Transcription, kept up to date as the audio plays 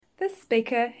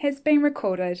speaker has been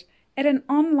recorded at an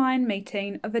online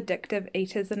meeting of Addictive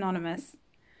Eaters Anonymous.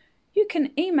 You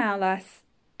can email us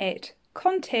at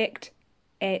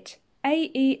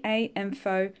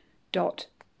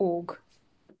contact@aeainfo.org.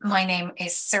 My name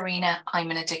is Serena.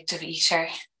 I'm an addictive eater,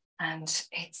 and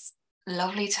it's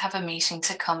lovely to have a meeting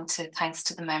to come to, thanks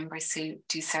to the members who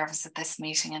do service at this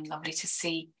meeting, and lovely to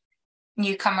see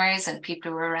newcomers and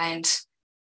people who are around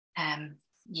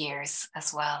years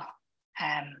as well.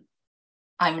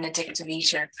 I'm an addictive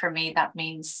eater. For me, that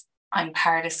means I'm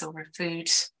powerless over food.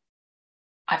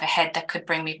 I have a head that could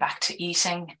bring me back to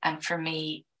eating. And for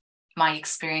me, my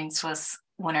experience was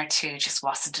one or two just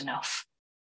wasn't enough.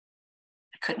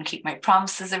 I couldn't keep my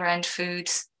promises around food,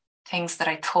 things that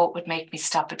I thought would make me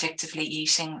stop addictively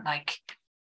eating, like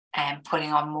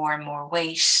putting on more and more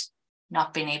weight,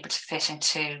 not being able to fit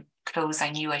into clothes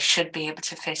I knew I should be able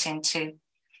to fit into,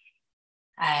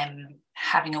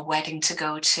 having a wedding to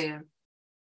go to.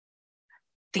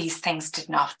 These things did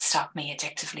not stop me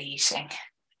addictively eating.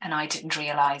 And I didn't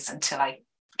realise until I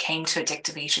came to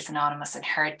Addictive Eaters Anonymous and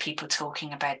heard people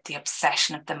talking about the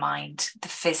obsession of the mind, the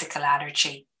physical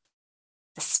allergy,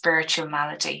 the spiritual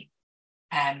malady,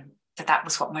 that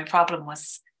was what my problem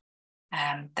was,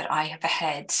 that I have a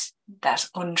head that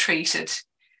untreated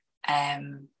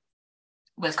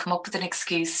will come up with an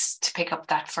excuse to pick up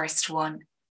that first one.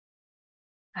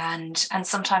 And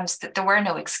sometimes there were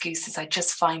no excuses. I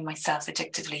just find myself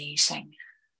addictively eating.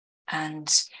 And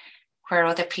where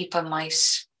other people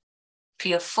might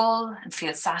feel full and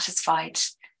feel satisfied,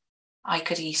 I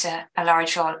could eat a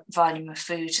large volume of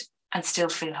food and still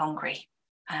feel hungry.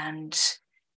 And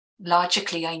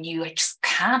logically, I knew I just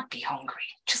can't be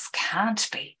hungry, just can't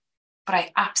be. But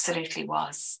I absolutely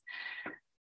was.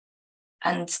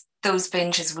 And those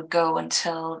binges would go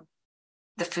until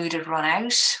the food had run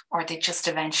out, or they'd just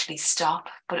eventually stop.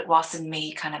 But it wasn't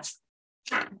me kind of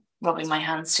rubbing my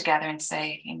hands together and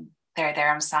saying,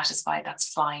 there, I'm satisfied, that's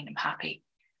fine, I'm happy.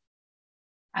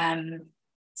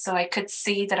 So I could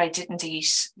see that I didn't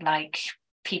eat like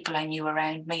people I knew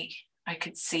around me. I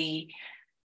could see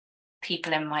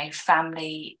people in my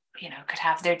family, could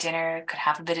have their dinner, could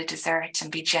have a bit of dessert and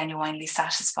be genuinely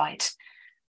satisfied.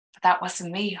 But that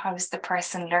wasn't me. I was the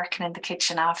person lurking in the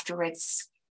kitchen afterwards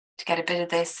to get a bit of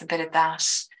this, a bit of that.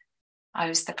 I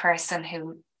was the person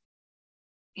who,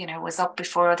 was up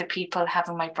before other people,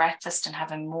 having my breakfast and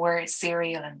having more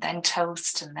cereal and then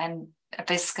toast and then a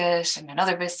biscuit and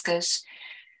another biscuit.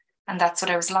 And that's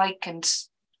what I was like. And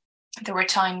there were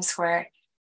times where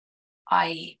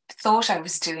I thought I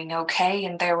was doing okay.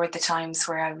 And there were the times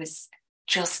where I was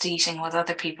just eating what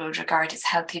other people would regard as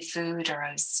healthy food, or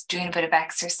I was doing a bit of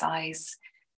exercise,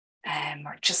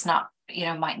 or just not,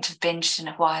 mightn't have binged in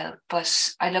a while.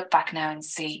 But I look back now and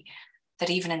see that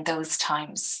even in those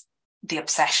times, the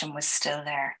obsession was still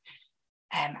there.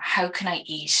 How can I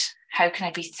eat? How can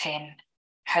I be thin?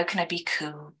 How can I be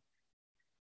cool?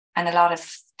 And a lot of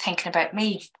thinking about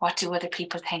me. What do other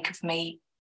people think of me?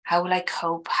 How will I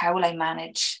cope? How will I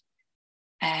manage?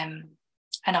 And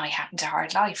I hadn't a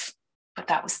hard life, but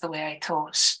that was the way I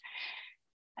thought.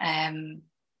 And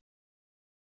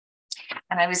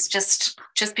I was just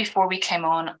before we came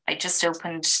on, I just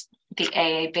opened the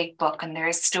AA Big Book, and there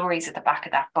are stories at the back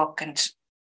of that book. And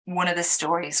one of the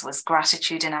stories was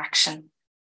Gratitude in Action.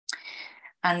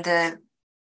 And the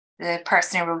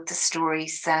person who wrote the story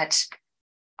said,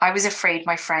 I was afraid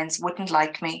my friends wouldn't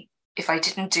like me if I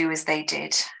didn't do as they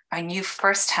did. I knew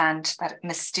firsthand that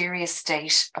mysterious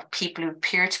state of people who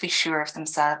appear to be sure of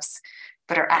themselves,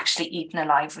 but are actually eaten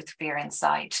alive with fear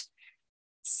inside.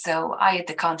 So I had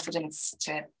the confidence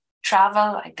to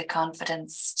travel. I had the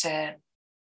confidence to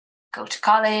go to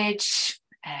college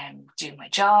and do my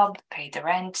job, pay the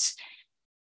rent.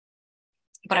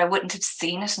 But I wouldn't have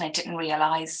seen it, and I didn't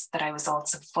realize that I was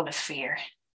also full of fear.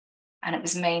 And it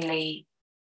was mainly,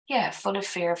 full of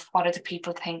fear of what other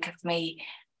people think of me.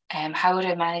 How would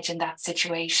I manage in that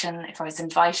situation? If I was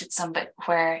invited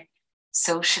somewhere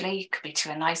socially, it could be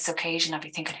to a nice occasion, I'd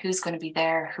be thinking, who's going to be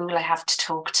there? Who will I have to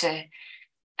talk to?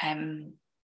 And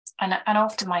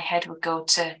often my head would go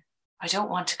to, I don't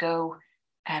want to go.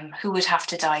 Who would have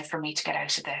to die for me to get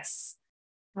out of this?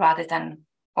 Rather than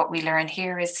what we learn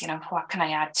here is, what can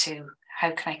I add to?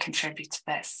 How can I contribute to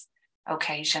this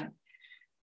occasion?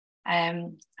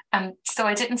 And so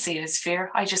I didn't see it as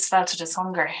fear. I just felt it as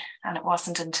hunger. And it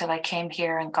wasn't until I came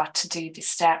here and got to do the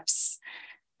steps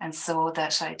and saw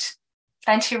that I'd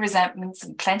plenty of resentments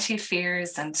and plenty of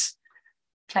fears and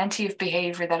plenty of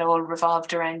behaviour that all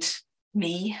revolved around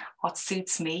me, what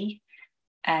suits me,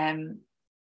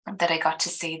 that I got to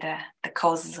see the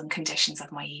causes and conditions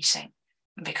of my eating.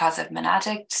 And because I'm an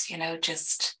addict,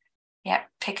 just yeah,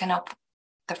 picking up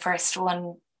the first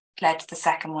one led to the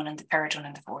second one and the third one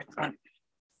and the fourth one.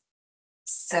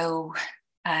 So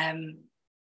I'm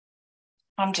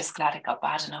just glad it got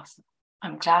bad enough.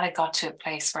 I'm glad I got to a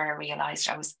place where I realized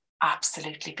I was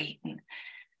absolutely beaten.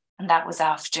 And that was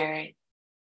after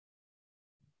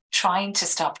trying to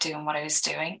stop doing what I was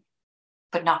doing,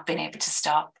 but not being able to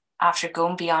stop. After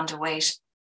going beyond a weight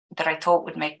that I thought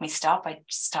would make me stop, I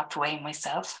stopped weighing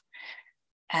myself.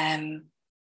 And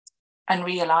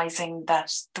realizing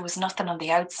that there was nothing on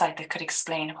the outside that could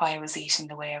explain why I was eating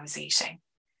the way I was eating.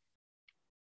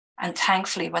 And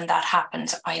thankfully, when that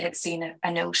happened, I had seen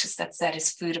a notice that said,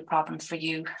 "Is food a problem for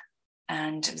you?"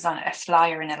 And it was on a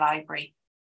flyer in a library.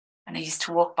 And I used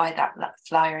to walk by that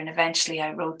flyer, and eventually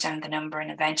I wrote down the number,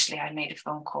 and eventually I made a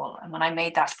phone call. And when I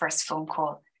made that first phone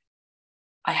call,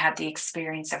 I had the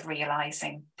experience of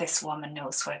realizing this woman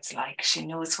knows what it's like. She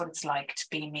knows what it's like to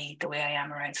be me the way I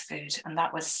am around food. And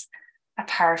that was a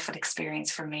powerful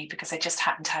experience for me because I just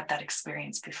hadn't had that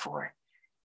experience before.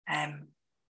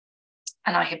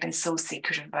 And I had been so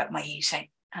secretive about my eating,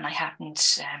 and I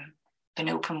hadn't been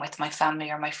open with my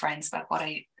family or my friends about what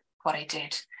I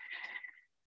did.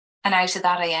 And out of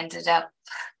that, I ended up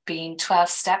being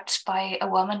 12-stepped by a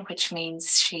woman, which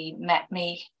means she met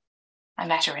me. I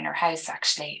met her in her house,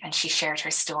 actually, and she shared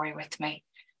her story with me.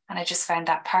 And I just found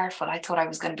that powerful. I thought I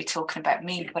was going to be talking about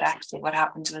me, but actually what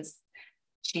happened was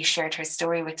she shared her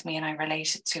story with me and I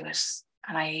related to it.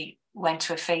 And I went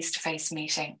to a face-to-face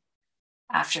meeting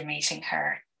after meeting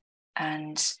her.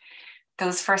 And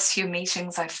those first few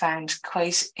meetings I found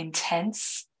quite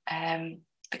intense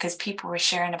because people were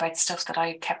sharing about stuff that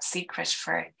I kept secret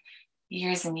for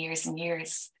years and years and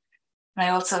years. And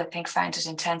I also, I think, found it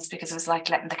intense because it was like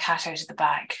letting the cat out of the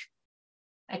bag,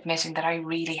 admitting that I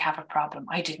really have a problem.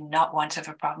 I did not want to have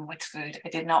a problem with food. I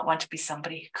did not want to be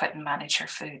somebody who couldn't manage her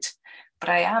food, but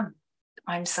I am.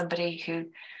 I'm somebody who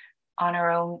on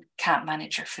her own can't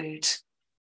manage her food.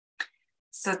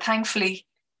 So thankfully,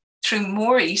 through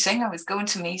more eating, I was going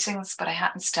to meetings, but I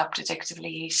hadn't stopped addictively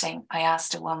eating. I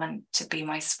asked a woman to be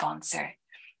my sponsor.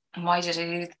 And why did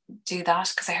I do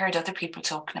that? Because I heard other people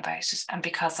talking about it. And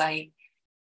because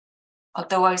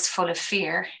although I was full of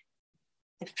fear,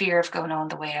 the fear of going on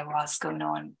the way I was going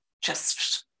on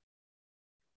just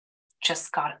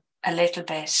got a little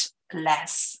bit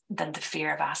less than the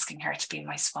fear of asking her to be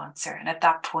my sponsor. And at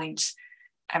that point,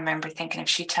 I remember thinking, if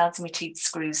she tells me to eat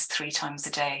screws 3 times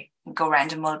a day and go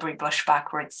around a mulberry bush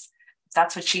backwards, if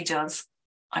that's what she does,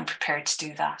 I'm prepared to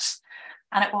do that.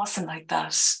 And it wasn't like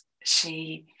that.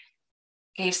 She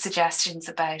gave suggestions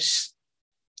about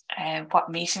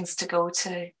what meetings to go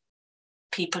to,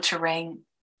 people to ring.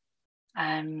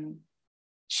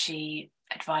 She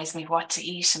advised me what to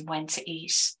eat and when to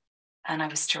eat, and I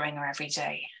was to ring her every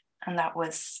day. And that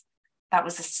was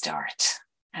a start.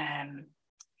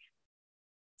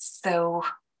 So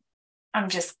I'm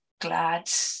just glad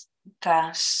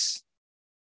that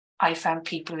I found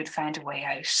people who'd found a way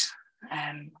out.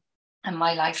 And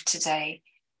my life today,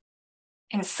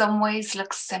 in some ways,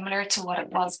 looks similar to what it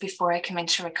was before I came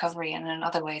into recovery, and in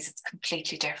other ways, it's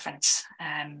completely different.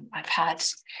 I've had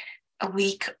a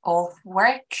week off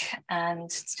work, and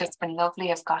it's just been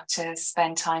lovely. I've got to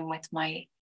spend time with my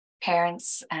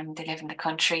parents, and they live in the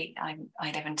country. I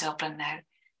live in Dublin now,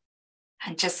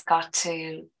 and just got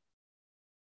to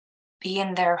be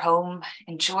in their home,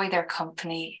 enjoy their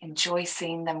company, enjoy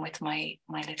seeing them with my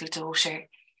little daughter.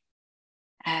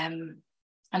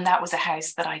 And that was a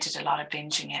house that I did a lot of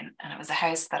binging in. And it was a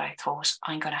house that I thought,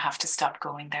 I'm going to have to stop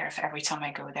going there if every time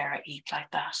I go there, I eat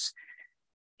like that.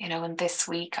 You know, and this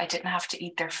week I didn't have to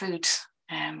eat their food.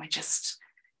 I just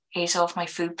ate off my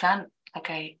food plan like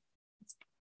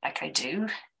I do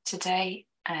today.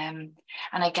 And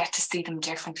I get to see them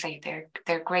differently.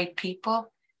 They're great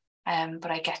people, but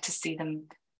I get to see them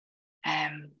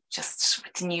just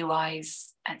with new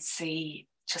eyes and see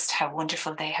just how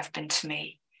wonderful they have been to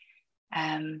me.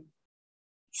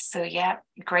 So yeah,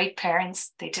 great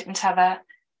parents. They didn't have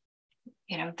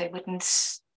they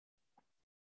wouldn't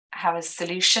have a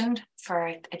solution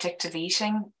for addictive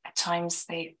eating. At times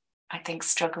they, I think,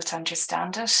 struggle to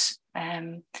understand it.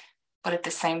 But at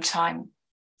the same time,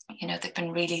 they've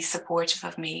been really supportive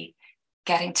of me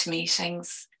getting to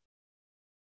meetings,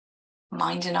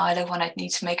 minding Isla when I'd need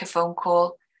to make a phone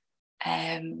call,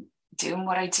 doing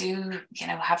what I do,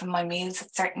 having my meals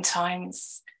at certain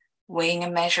times, weighing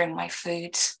and measuring my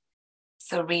food.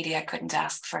 So really, I couldn't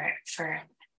ask for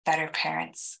better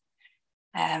parents.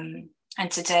 And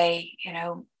today,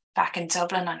 back in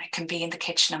Dublin, and I can be in the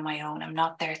kitchen on my own. I'm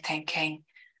not there thinking,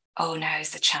 oh,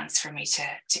 now's the chance for me to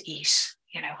eat,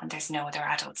 when there's no other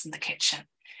adults in the kitchen.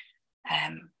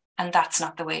 And And that's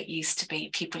not the way it used to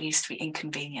be. People used to be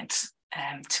inconvenient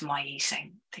to my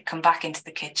eating. They come back into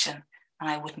the kitchen and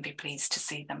I wouldn't be pleased to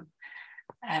see them.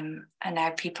 And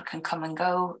now people can come and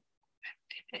go.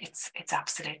 It's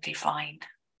absolutely fine.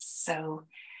 So,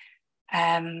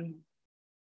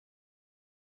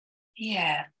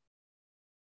 yeah.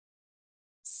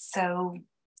 So,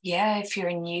 yeah, if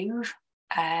you're new,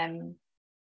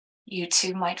 you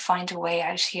too might find a way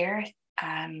out here.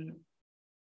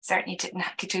 Certainly didn't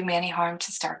do me any harm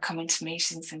to start coming to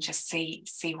meetings and just see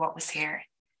what was here.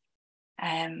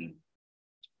 Yeah,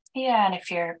 and if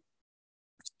you're,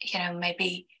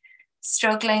 maybe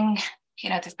struggling,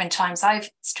 there've been times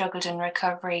I've struggled in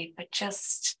recovery, but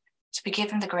just to be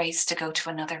given the grace to go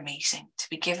to another meeting, to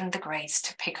be given the grace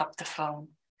to pick up the phone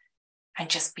and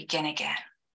just begin again.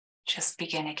 Just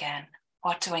begin again.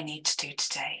 What do I need to do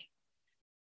today?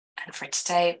 And for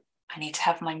today, I need to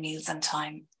have my meals on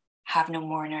time, have no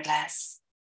more nor less,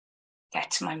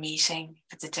 get to my meeting.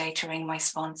 If it's a day to ring my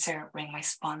sponsor,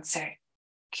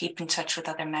 keep in touch with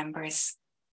other members.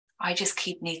 I just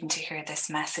keep needing to hear this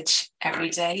message every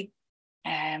day.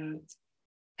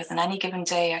 Because on any given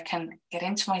day, I can get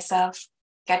into myself,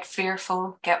 get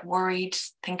fearful, get worried,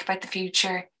 think about the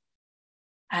future.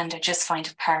 And I just find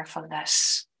it powerful that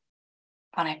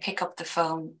when I pick up the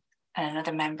phone and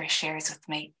another member shares with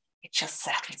me, it just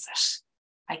settles it.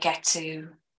 I get to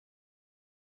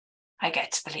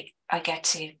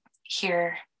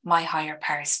hear my higher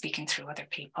power speaking through other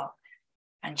people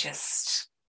and just,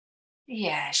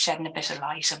 shedding a bit of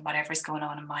light on whatever's going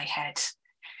on in my head.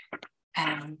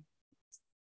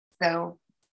 So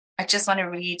I just want to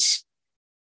read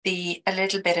a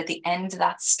little bit at the end of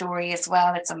that story as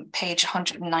well. It's on page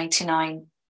 199.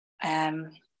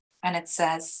 And it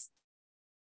says,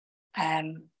 I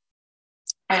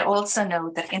also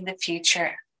know that in the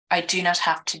future, I do not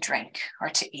have to drink or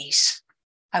to eat.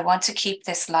 I want to keep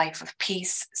this life of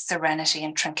peace, serenity,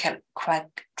 and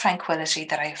tranquility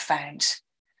that I have found.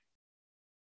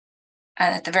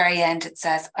 And at the very end, it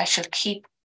says, I shall keep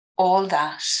all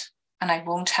that, and I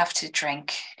won't have to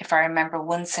drink if I remember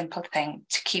one simple thing,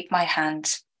 to keep my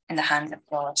hand in the hand of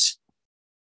God.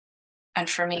 And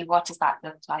for me, what does that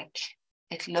look like?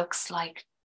 It looks like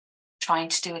trying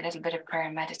to do a little bit of prayer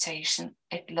and meditation.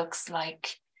 It looks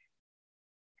like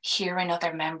hearing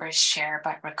other members share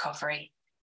about recovery.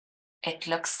 It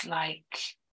looks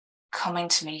like coming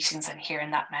to meetings and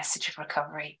hearing that message of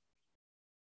recovery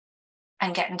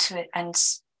and getting to it and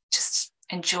just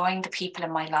enjoying the people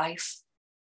in my life.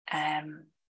 And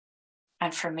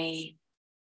for me,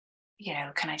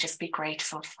 can I just be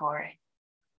grateful for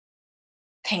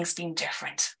things being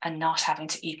different and not having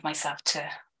to eat myself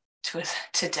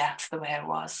to death the way I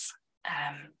was.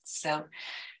 So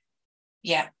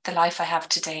yeah, the life I have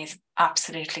today is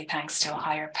absolutely thanks to a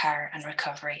higher power and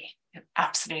recovery. It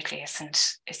absolutely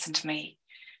isn't me.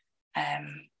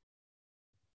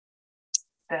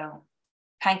 So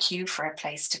thank you for a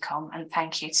place to come, and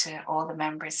thank you to all the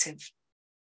members who've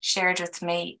shared with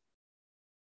me,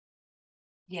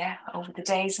 over the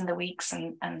days and the weeks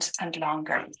and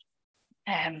longer.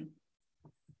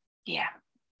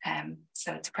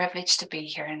 So it's a privilege to be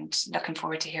here and looking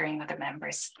forward to hearing other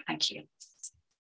members. Thank you.